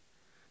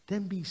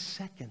 Then be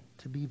second,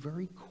 to be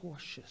very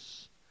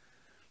cautious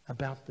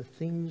about the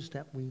things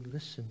that we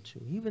listen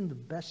to, even the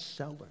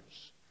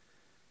bestsellers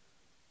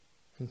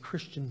and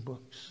Christian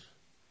books.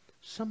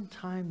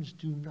 Sometimes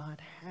do not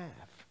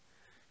have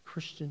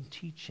Christian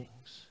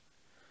teachings.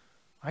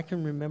 I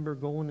can remember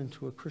going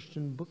into a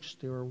Christian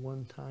bookstore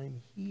one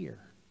time here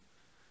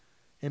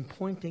and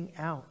pointing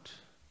out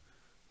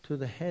to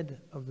the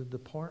head of the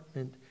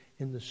department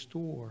in the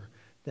store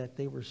that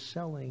they were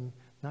selling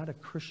not a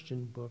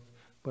Christian book,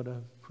 but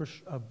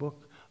a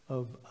book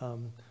of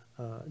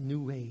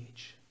New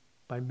Age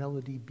by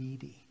Melody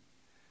Beattie,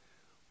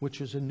 which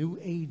was a New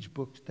Age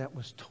book that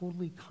was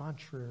totally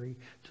contrary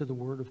to the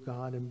Word of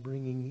God and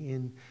bringing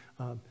in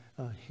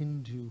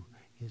Hinduism.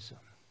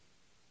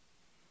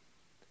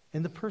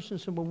 And the person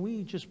said, well,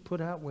 we just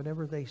put out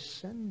whatever they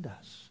send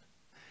us.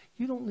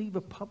 You don't leave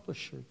a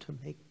publisher to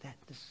make that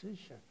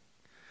decision.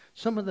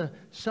 Some of the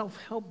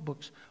self-help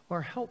books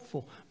are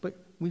helpful, but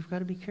we've got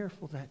to be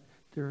careful that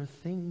there are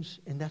things,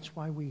 and that's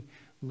why we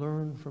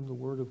learn from the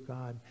Word of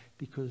God,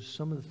 because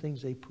some of the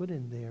things they put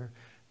in there,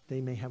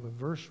 they may have a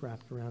verse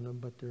wrapped around them,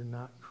 but they're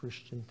not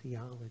Christian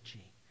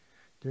theology.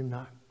 They're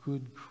not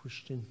good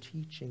Christian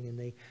teaching, and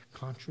they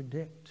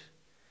contradict.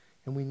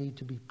 And we need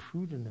to be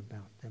prudent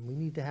about them. We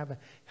need to have a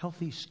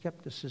healthy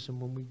skepticism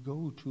when we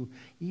go to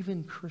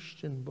even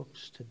Christian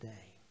books today,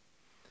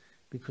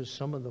 because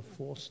some of the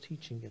false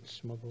teaching gets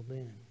smuggled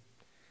in.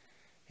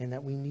 And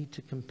that we need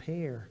to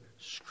compare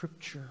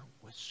Scripture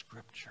with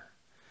Scripture.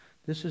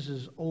 This is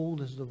as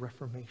old as the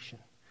Reformation.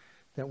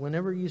 That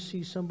whenever you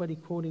see somebody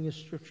quoting a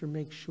Scripture,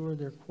 make sure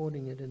they're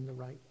quoting it in the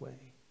right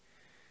way.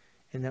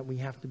 And that we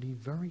have to be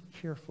very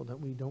careful that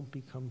we don't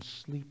become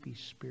sleepy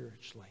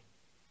spiritually.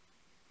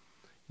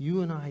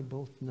 You and I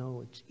both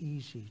know it's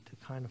easy to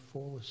kind of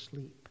fall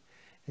asleep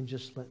and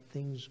just let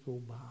things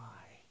go by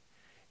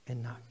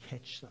and not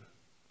catch them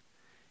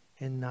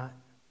and not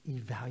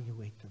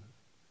evaluate them.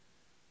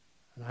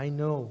 And I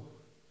know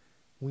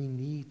we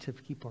need to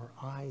keep our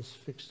eyes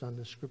fixed on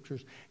the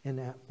Scriptures and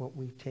at what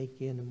we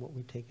take in and what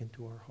we take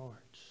into our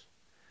hearts.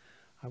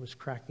 I was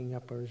cracking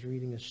up. I was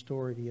reading a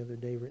story the other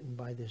day written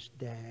by this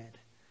dad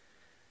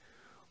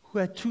who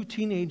had two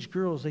teenage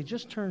girls. They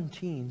just turned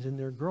teens, and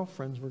their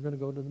girlfriends were going to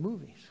go to the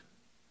movies.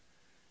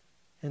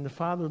 And the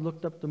father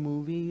looked up the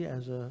movie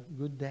as a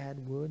good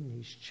dad would, and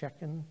he's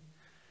checking.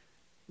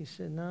 He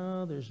said,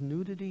 no, there's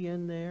nudity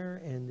in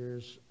there, and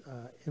there's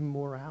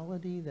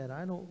immorality that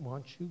I don't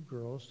want you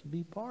girls to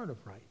be part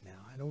of right now.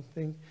 I don't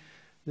think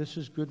this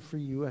is good for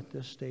you at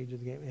this stage of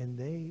the game. And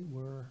they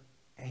were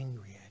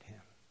angry at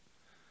him.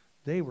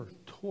 They were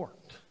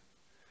torqued.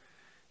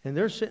 And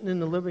they're sitting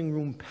in the living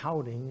room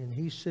pouting, and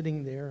he's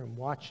sitting there and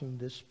watching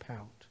this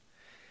pout.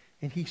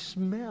 And he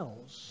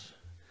smells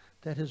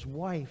that his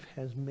wife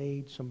has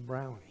made some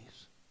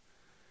brownies.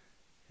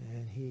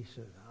 And he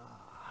said,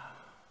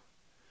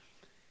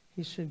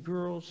 He said,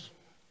 girls,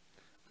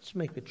 let's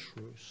make a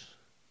truce.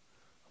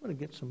 I'm going to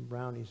get some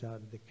brownies out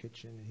of the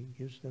kitchen. And he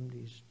gives them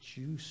these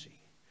juicy,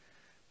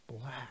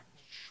 black,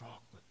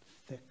 chocolate,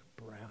 thick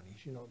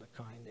brownies. You know, the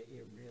kind that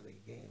you really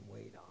gain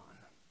weight on.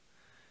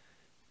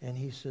 And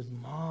he said,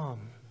 Mom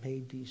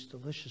made these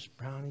delicious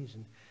brownies,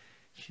 and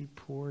she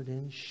poured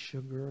in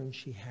sugar, and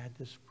she had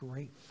this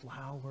great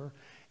flour,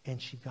 and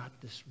she got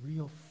this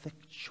real thick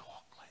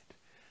chocolate.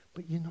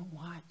 But you know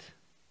what?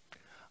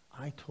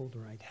 I told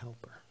her I'd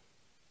help her.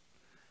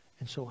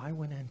 And so I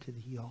went into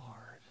the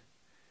yard,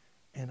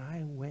 and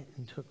I went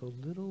and took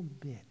a little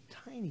bit,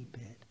 tiny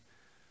bit,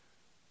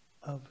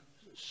 of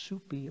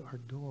Soupy, our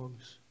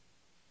dog's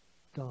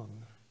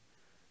dung,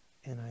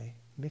 and I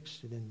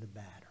mixed it in the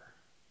batter.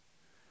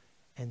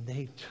 And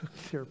they took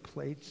their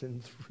plates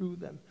and threw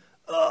them.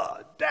 Oh,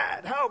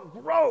 Dad, how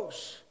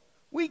gross.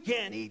 We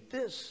can't eat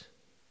this.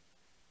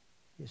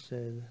 He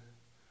said,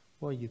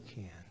 well, you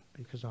can,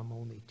 because I'm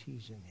only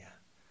teasing you.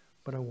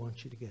 But I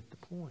want you to get the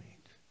point.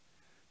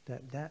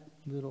 That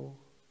little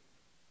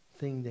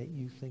thing that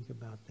you think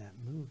about that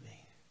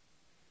movie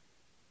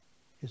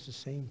is the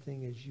same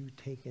thing as you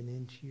taking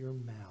into your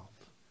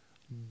mouth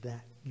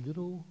that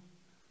little,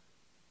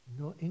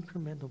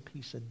 incremental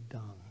piece of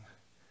dung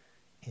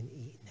and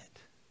eating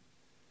it.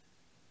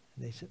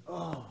 And they said,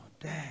 oh,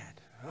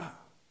 Dad. Oh.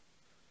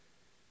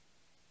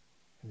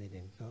 And they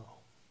didn't go.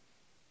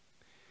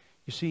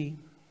 You see,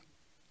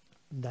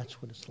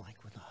 that's what it's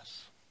like with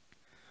us.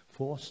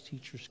 False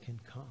teachers can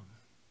come.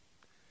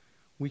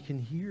 We can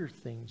hear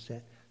things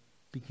that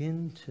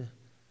begin to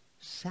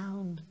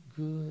sound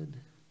good,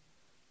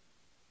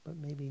 but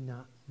maybe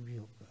not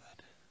real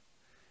good.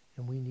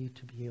 And we need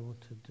to be able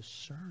to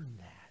discern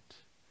that.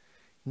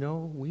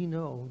 No, we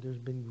know there's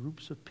been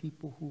groups of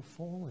people who've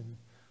fallen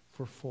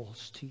for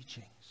false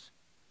teachings.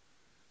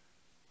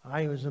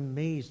 I was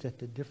amazed at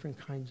the different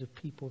kinds of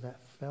people that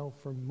fell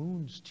for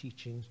Moon's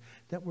teachings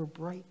that were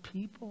bright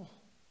people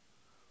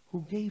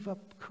who gave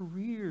up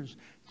careers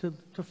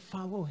to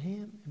follow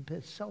him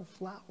and sell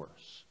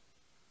flowers.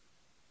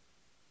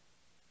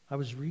 I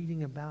was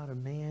reading about a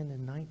man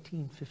in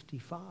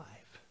 1955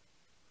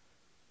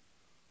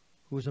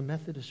 who was a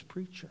Methodist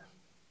preacher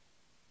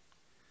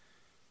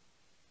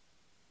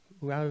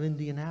who out of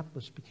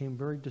Indianapolis became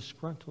very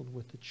disgruntled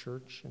with the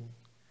church and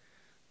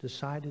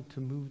decided to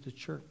move the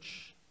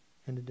church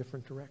in a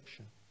different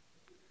direction.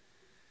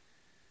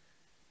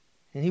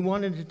 And he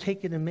wanted to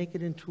take it and make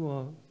it into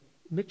a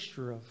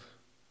mixture of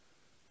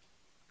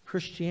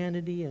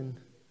Christianity and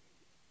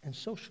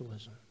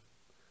socialism.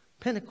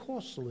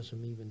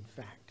 Pentecostalism, even, in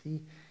fact.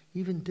 He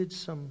even did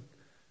some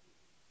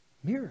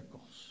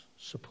miracles,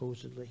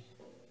 supposedly.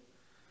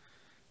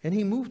 And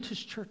he moved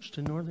his church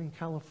to Northern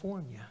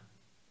California.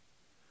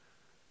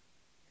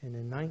 And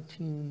in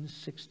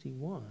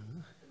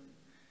 1961,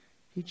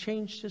 he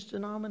changed his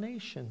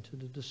denomination to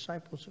the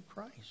Disciples of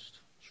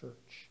Christ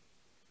Church.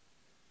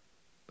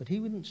 But he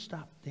wouldn't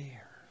stop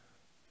there.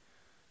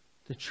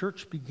 The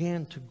church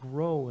began to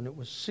grow, and it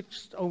was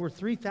over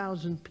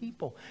 3,000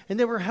 people. And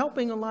they were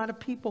helping a lot of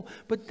people.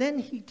 But then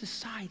he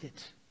decided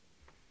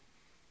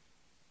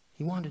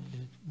he wanted to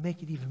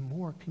make it even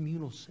more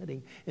communal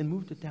setting and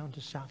moved it down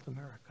to South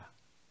America,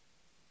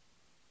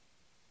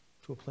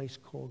 to a place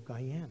called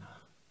Guyana.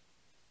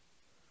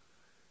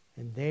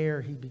 And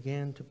there he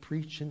began to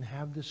preach and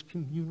have this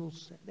communal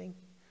setting.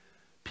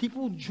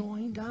 People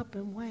joined up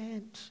and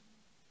went.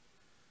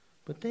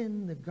 But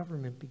then the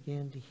government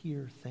began to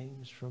hear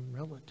things from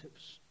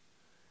relatives.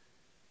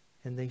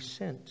 And they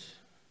sent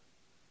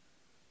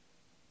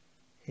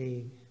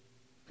a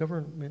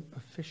government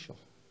official,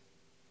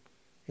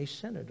 a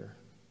senator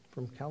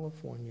from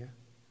California,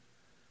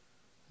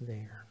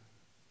 there.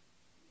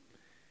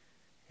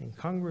 And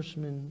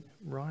Congressman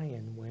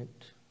Ryan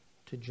went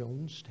to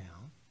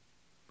Jonestown.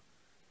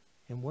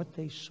 And what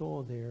they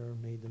saw there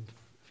made them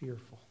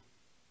fearful.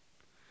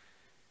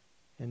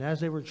 And as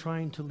they were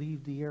trying to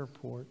leave the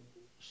airport,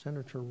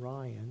 Senator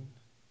Ryan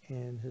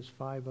and his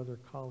 5 other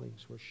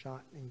colleagues were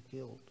shot and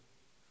killed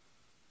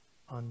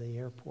on the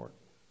airport,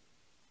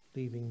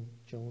 leaving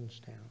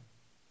Jonestown.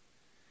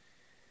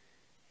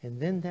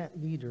 And then that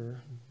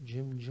leader,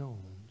 Jim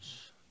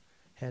Jones,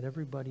 had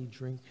everybody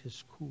drink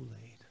his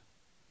Kool-Aid.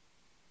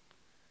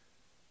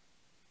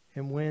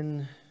 And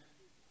when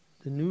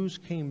the news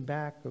came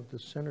back of the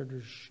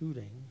senator's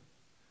shooting,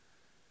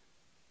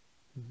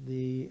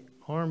 the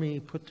Army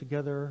put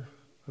together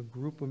a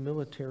group of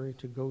military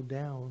to go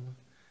down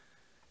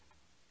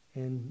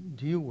and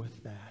deal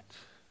with that.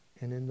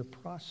 And in the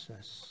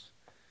process,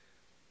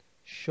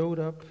 showed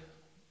up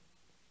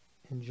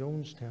in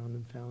Jonestown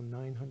and found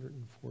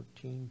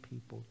 914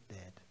 people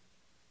dead.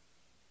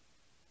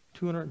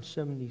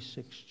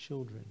 276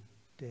 children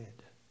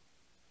dead.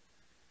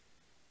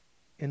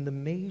 And the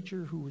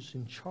major who was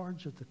in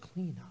charge of the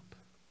cleanup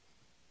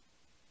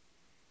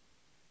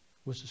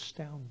was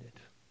astounded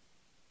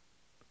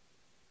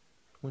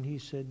when he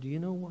said, "Do you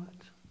know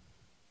what?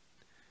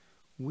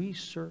 We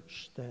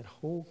searched that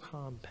whole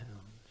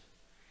compound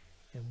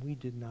and we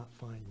did not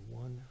find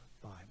one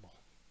Bible."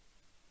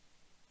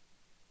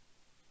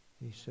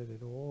 He said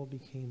it all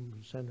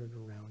became centered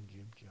around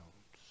Jim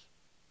Jones,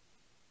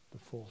 the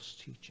false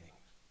teaching.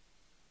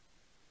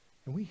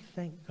 And we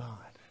thank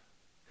God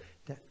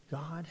that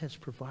God has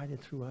provided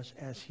through us,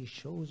 as he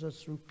shows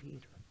us through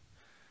Peter,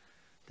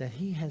 that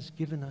he has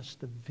given us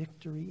the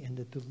victory and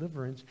the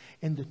deliverance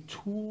and the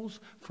tools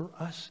for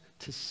us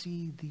to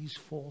see these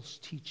false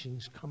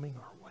teachings coming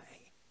our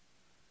way.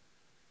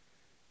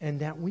 And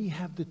that we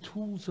have the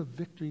tools of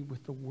victory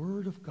with the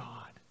Word of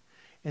God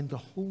and the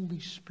Holy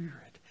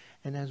Spirit.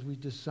 And as we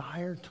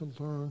desire to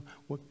learn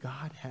what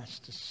God has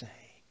to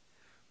say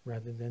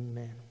rather than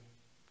men.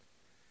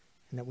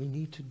 And that we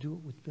need to do it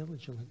with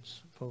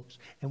vigilance, folks.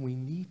 And we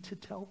need to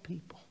tell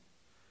people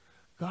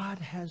God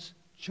has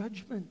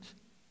judgment,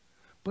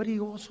 but he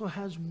also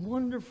has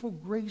wonderful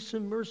grace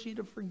and mercy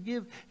to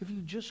forgive if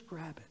you just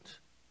grab it.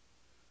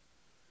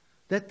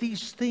 That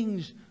these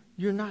things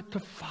you're not to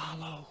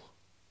follow,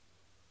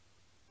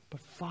 but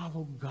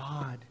follow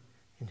God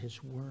and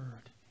his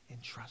word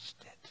and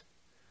trust it.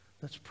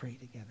 Let's pray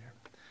together.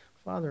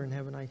 Father in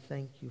heaven, I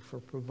thank you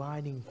for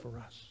providing for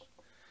us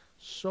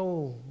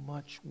so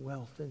much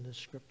wealth in the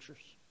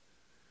scriptures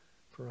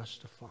for us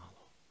to follow.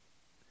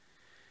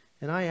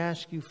 And I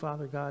ask you,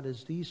 Father God,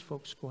 as these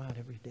folks go out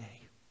every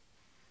day,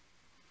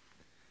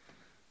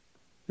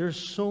 there's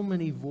so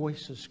many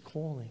voices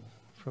calling,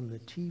 from the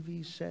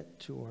TV set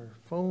to our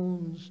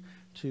phones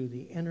to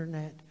the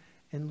internet.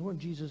 And Lord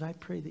Jesus, I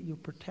pray that you'll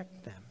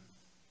protect them.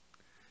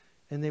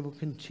 And they will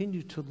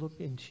continue to look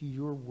into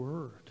your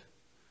word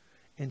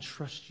and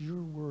trust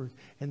your word,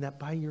 and that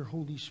by your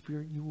Holy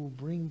Spirit you will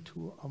bring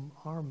to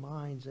our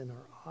minds and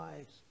our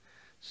eyes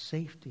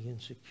safety and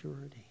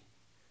security,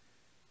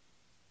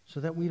 so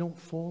that we don't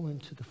fall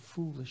into the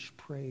foolish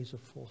praise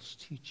of false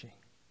teaching,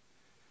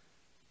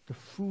 the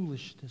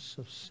foolishness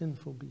of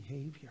sinful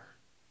behavior,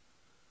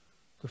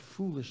 the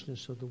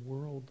foolishness of the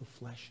world, the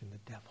flesh, and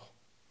the devil,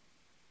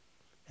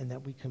 and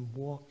that we can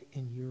walk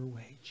in your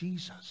way.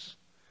 Jesus,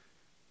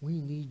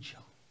 we need you.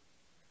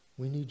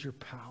 We need your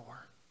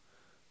power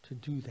to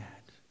do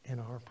that in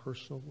our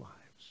personal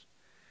lives.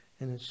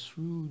 And it's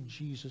through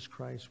Jesus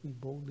Christ we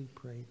boldly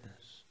pray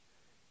this.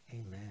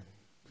 Amen.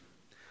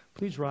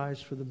 Please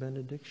rise for the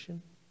benediction.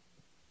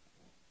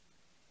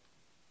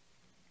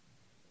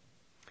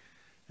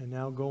 And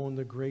now go in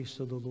the grace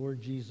of the Lord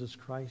Jesus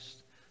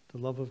Christ, the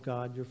love of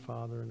God your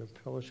Father, and the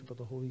fellowship of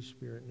the Holy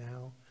Spirit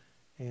now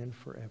and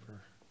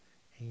forever.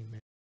 Amen.